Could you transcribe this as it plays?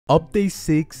Update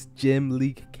 6 Gym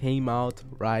League came out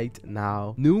right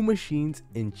now. New machines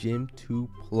in Gym 2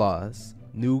 Plus,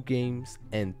 new games,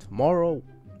 and tomorrow,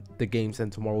 the games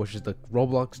and tomorrow, which is the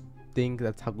Roblox thing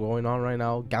that's going on right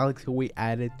now. Galaxy weight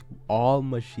added to all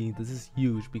machines. This is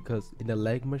huge because in the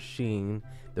leg machine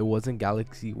there wasn't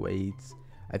galaxy weights.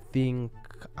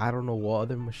 I don't know what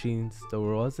other machines there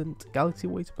wasn't galaxy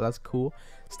weights, but that's cool.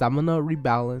 Stamina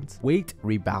rebalance, weight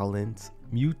rebalance,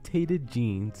 mutated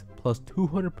genes plus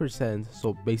 200%,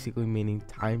 so basically meaning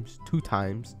times 2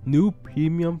 times. New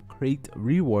premium crate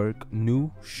rework,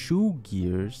 new shoe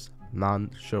gears, not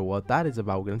sure what that is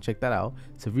about, we're gonna check that out.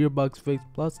 Severe bugs fixed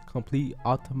plus complete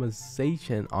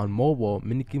optimization on mobile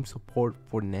minigame support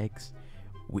for next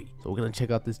week. So we're gonna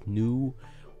check out this new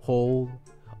whole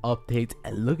update,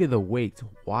 and look at the weight.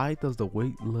 Why does the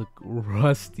weight look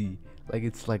rusty? Like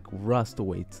it's like rust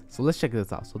weights. So let's check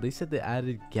this out. So they said they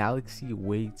added galaxy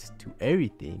weights to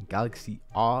everything, galaxy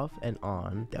off and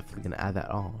on. Definitely gonna add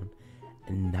that on,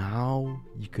 and now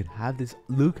you could have this.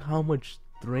 Look how much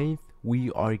strength we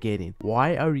are getting.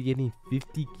 Why are we getting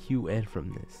 50 QN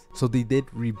from this? So they did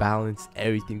rebalance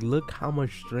everything. Look how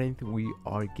much strength we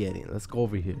are getting. Let's go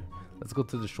over here. Let's go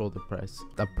to the shoulder press.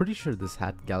 I'm pretty sure this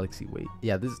had galaxy weight.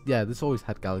 This always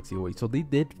had galaxy weight. So they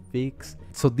did fix,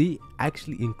 so they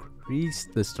actually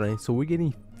increased the strength, so we're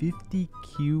getting 50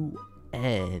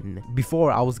 QN.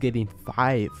 Before I was getting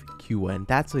 5 QN.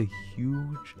 That's a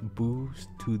huge boost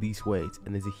to these weights,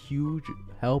 and it's a huge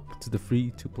help to the free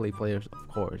to play players, of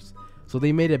course. So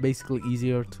they made it basically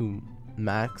easier to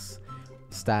max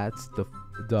stats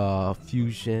the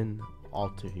fusion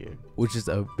alter here, which is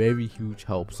a very huge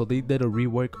help. So they did a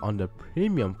rework on the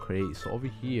premium crate. So over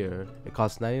here it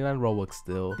costs 99 Robux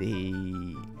still.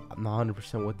 I'm not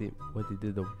 100% what they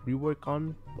did the rework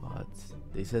on, but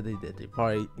they said they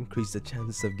probably increased the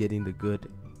chances of getting the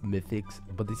good mythics.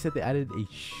 But they said they added a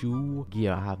shoe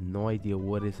gear. I have no idea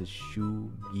what is a shoe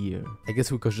gear. I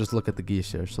guess we could just look at the gears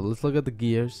here. So let's look at the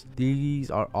gears. These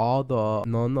are all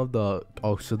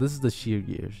so this is the sheer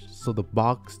gears. So the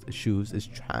boxed shoes is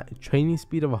training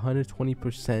speed of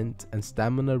 120% and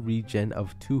stamina regen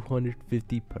of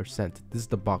 250%. This is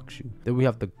the box shoe. Then we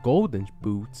have the golden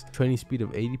boots, training speed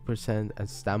of 80% and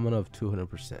stamina of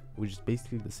 200%, which is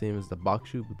basically the same as the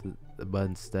box shoe, but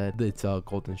instead it's a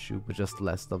golden shoe with just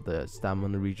less of the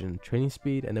stamina regen and training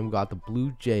speed. And then we got the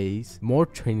blue jays, more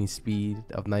training speed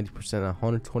of 90% and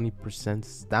 120%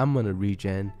 stamina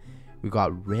regen. We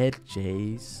got red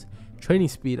jays, training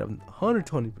speed of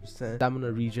 120%,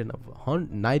 stamina regen of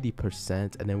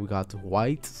 90%. And then we got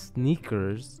white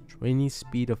sneakers, training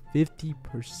speed of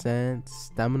 50%,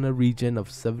 stamina regen of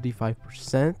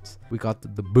 75%. We got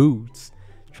the boots,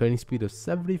 training speed of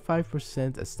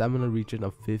 75% and stamina regen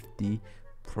of 50%.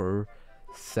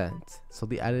 So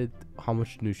they added how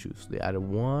much new shoes? They added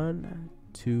 1,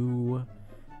 2,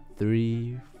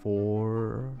 3,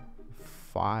 4,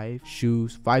 5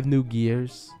 shoes, 5 new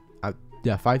gears.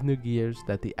 5 new gears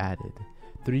that they added.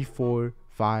 3, 4,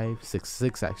 5,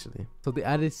 6 actually. So they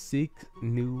added 6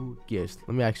 new gears.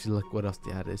 Let me actually look what else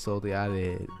they added. So they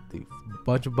added the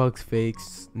bunch of bugs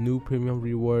fixed, new premium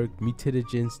rework, mutated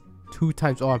gens 2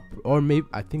 times, or maybe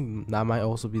I think that might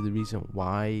also be the reason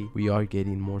why we are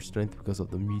getting more strength, because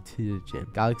of the mutated gen.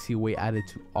 Galaxy weight added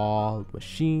to all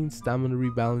machines, stamina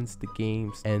rebalance the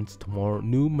games, and tomorrow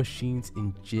new machines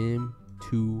in Gym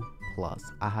 2 Plus.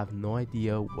 I have no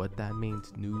idea what that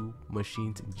means. New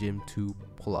machines in Gym 2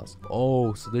 Plus.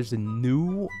 Oh, so there's a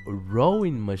new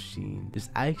rowing machine. There's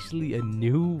actually a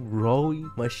new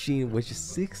rowing machine, which is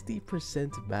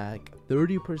 60% back,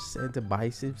 30%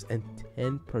 biceps, and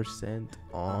 10%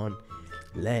 on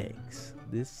legs.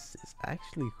 This is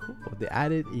actually cool. They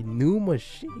added a new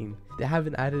machine. They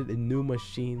haven't added a new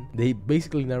machine. They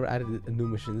basically never added a new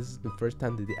machine. This is the first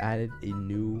time that they added a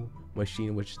new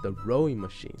machine, which is the rowing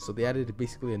machine. So they added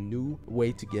basically a new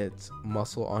way to get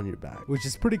muscle on your back, which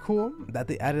is pretty cool that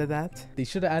they added that. They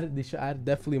should add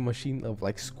definitely a machine of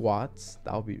like squats.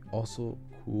 That would be also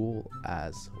cool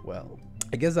as well.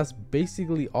 I guess that's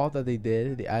basically all that they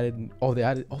did. They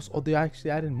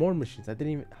actually added more machines. I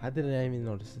didn't even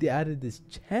notice. They added this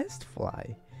chest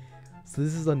fly. So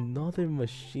this is another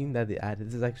machine that they added.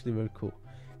 This is actually very cool.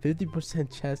 50%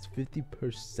 chest,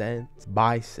 50%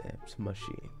 biceps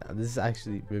machine. Now this is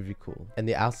actually very cool. And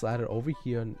they also added over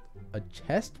here a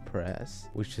chest press,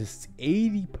 which is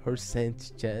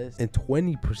 80% chest and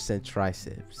 20%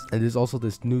 triceps. And there's also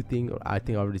this new thing, or I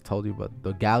think I already told you, but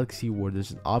the galaxy where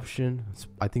there's an option,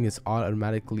 I think it's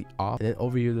automatically off. And then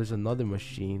over here there's another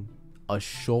machine, a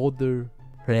shoulder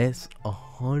press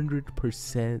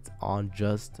 100% on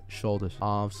just shoulders.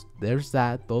 There's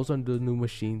that. Those are the new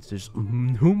machines. There's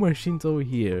new machines over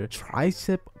here.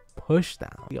 Tricep push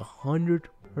down,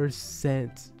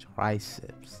 100%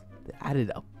 triceps. They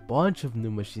added a bunch of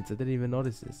new machines. I didn't even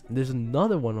notice this. And there's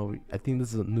another one over. I think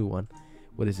this is a new one.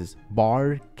 What is this?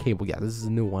 Bar cable. Yeah, this is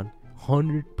a new one.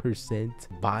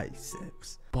 100%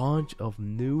 biceps. Bunch of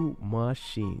new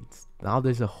machines. Now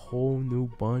there's a whole new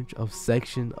bunch of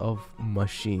section of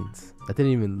machines. I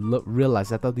didn't even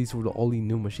realize. I thought these were the only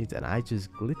new machines, and I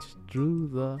just glitched through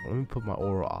the. Let me put my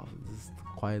aura off. This is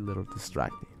quite a little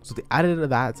distracting. So they added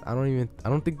that. I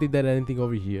don't think they did anything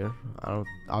over here.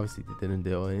 Obviously they didn't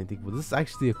do anything, but this is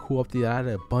actually a cool update. I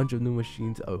added a bunch of new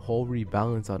machines, a whole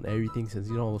rebalance on everything, since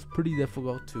it was pretty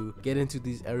difficult to get into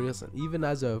these areas, and even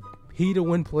as a pay to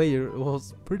win player, it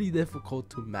was pretty difficult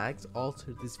to max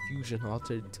alter this fusion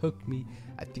alter. It took me,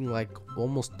 I think, like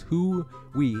almost 2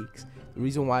 weeks. The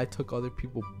reason why I took other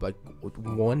people like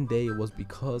 1 day was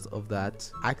because of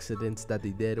that accident that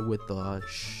they did with the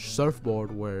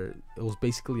surfboard, where it was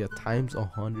basically a times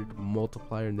 100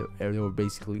 multiplier, and they were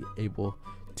basically able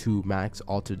to max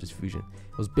alter this fusion.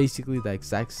 It was basically the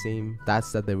exact same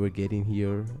stats that they were getting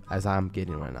here as I'm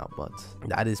getting right now, but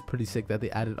that is pretty sick that they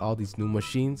added all these new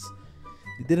machines.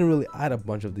 They didn't really add a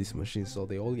bunch of these machines, so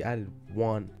they only added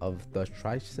one of the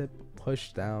tricep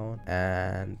push down,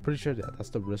 and pretty sure that's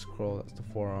the wrist curl, that's the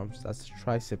forearms, that's the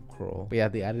tricep curl. But yeah,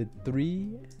 they added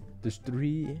 3,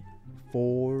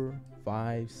 4,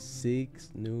 5,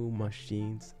 6 new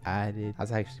machines added.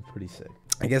 That's actually pretty sick.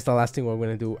 I guess the last thing we're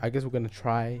gonna do, I guess we're gonna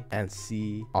try and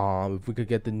see if we could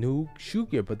get the new shoe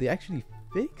gear, but they actually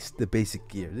fixed the basic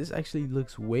gear. This actually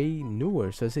looks way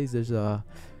newer. So it says there's a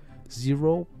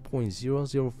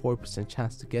 0.004%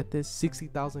 chance to get this,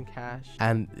 60,000 cash,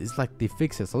 and it's like they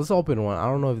fix it. So let's open one. I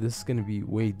don't know if this is gonna be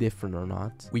way different or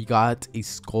not. We got a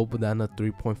skull banana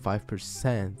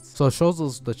 3.5%, so it shows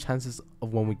us the chances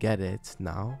of when we get it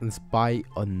now. Let's buy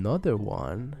another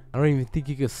one. I don't even think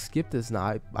you could skip this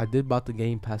now. I did bought the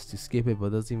game pass to skip it, but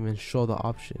it doesn't even show the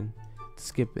option to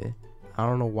skip it. I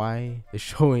don't know why it's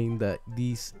showing that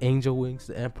these angel wings,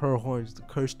 the emperor horns, the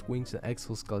cursed wings, and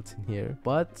exoskeleton here.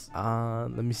 But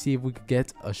let me see if we could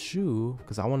get a shoe,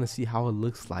 because I want to see how it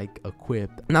looks like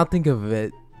equipped. Now think of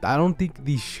it, I don't think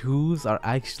these shoes are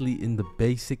actually in the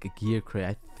basic gear crate.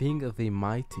 I think they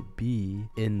might be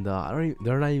in the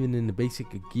they're not even in the basic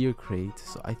gear crate,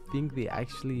 so I think they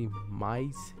actually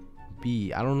might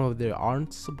be. I don't know if they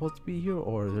aren't supposed to be here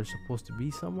or they're supposed to be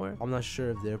somewhere. I'm not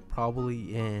sure if they're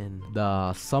probably in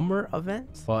the summer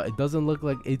event, but it doesn't look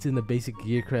like it's in the basic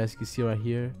gear crate. As you can see right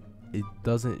here, it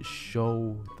doesn't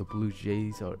show the Blue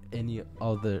Jays or any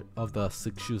other of the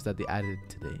 6 shoes that they added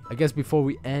today. I guess before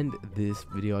we end this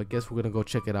video, I guess we're gonna go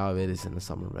check it out if it is in the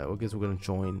summer event. I guess we're gonna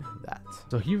join that.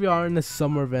 So here we are in the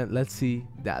summer event. Let's see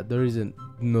that there isn't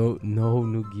no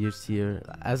new gears here.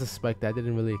 As expected, I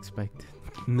didn't really expect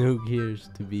new gears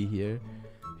to be here,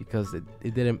 because it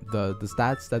didn't, the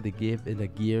stats that they give in the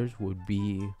gears would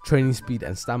be training speed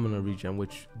and stamina regen,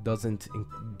 which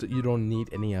you don't need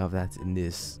any of that in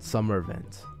this summer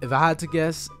event. If I had to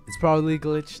guess, it's probably a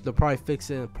glitch. They'll probably fix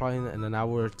it probably in an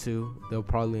hour or 2. They'll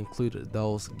probably include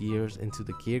those gears into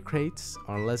the gear crates,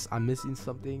 unless I'm missing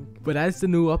something. But that's the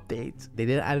new update. They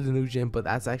did add a new gym, but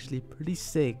that's actually pretty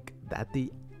sick that they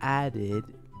added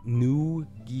new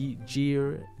gym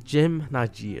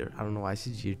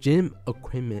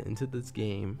equipment into this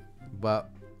game.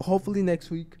 But hopefully next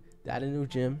week they add a new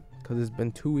gym, because it's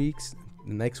been 2 weeks.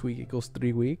 The next week it goes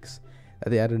 3 weeks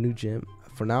that they add a new gym.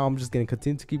 For now, I'm just gonna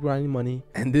continue to keep grinding money,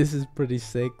 and this is pretty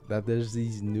sick that there's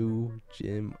these new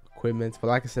gym equipment. But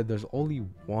like I said, there's only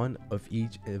one of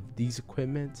each of these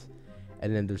equipment,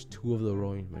 and then there's 2 of the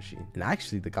rowing machine. And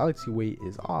actually the galaxy weight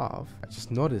is off. I just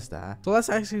noticed that. So let's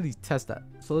actually test that.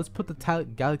 So let's put the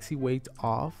galaxy weight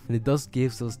off, and it does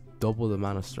gives us double the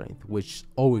amount of strength, which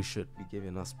always should be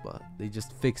giving us, but they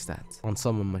just fixed that on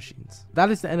some of the machines.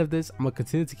 That is the end of this. I'm gonna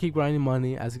continue to keep grinding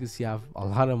money. As you can see, I have a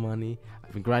lot of money.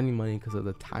 I've been grinding money because of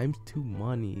the ×2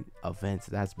 money events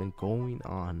that's been going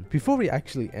on. Before we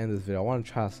actually end this video, I want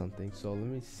to try something. So let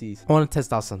me see. I want to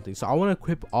test out something. So I want to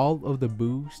equip all of the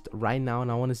boost right now,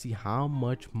 and I want to see how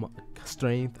much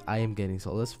strength I am getting.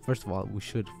 So let's, first of all, we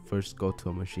should first go to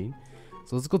a machine.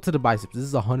 So let's go to the biceps. This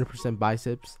is 100%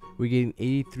 biceps. We're getting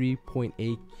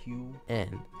 83.8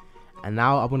 QN. And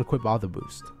now I'm gonna equip all the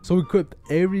boost. So we equipped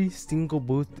every single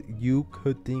boost you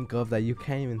could think of that you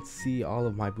can't even see all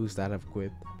of my boosts that I've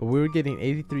equipped. But we were getting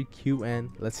 83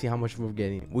 QN. Let's see how much we're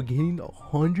getting. We're getting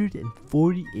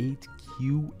 148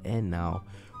 QN now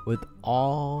with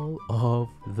all of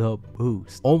the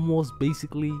boosts. Almost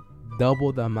basically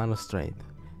double the amount of strength.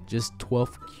 just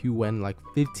 12 QN, like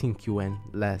 15 QN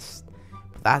less.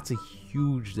 But that's a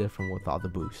huge difference without the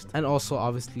boost. And also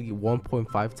obviously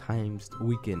 1.5 times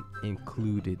weekend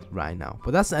included right now.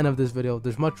 But that's the end of this video.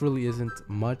 There's really isn't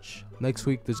much. Next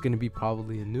week there's going to be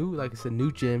probably a new, like I said,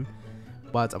 new gym.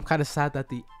 But I'm kind of sad that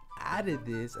they added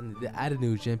this and they added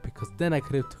new gym, because then I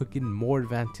could have taken more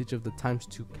advantage of the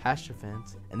 ×2 cash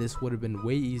events, and this would have been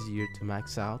way easier to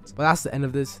max out. But that's the end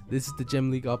of this. This is the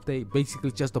Gym League update.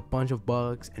 Basically just a bunch of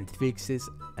bugs and fixes,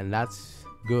 and that's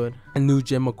good. And new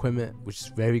gym equipment, which is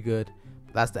very good.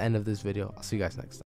 But that's the end of this video. I'll see you guys next time.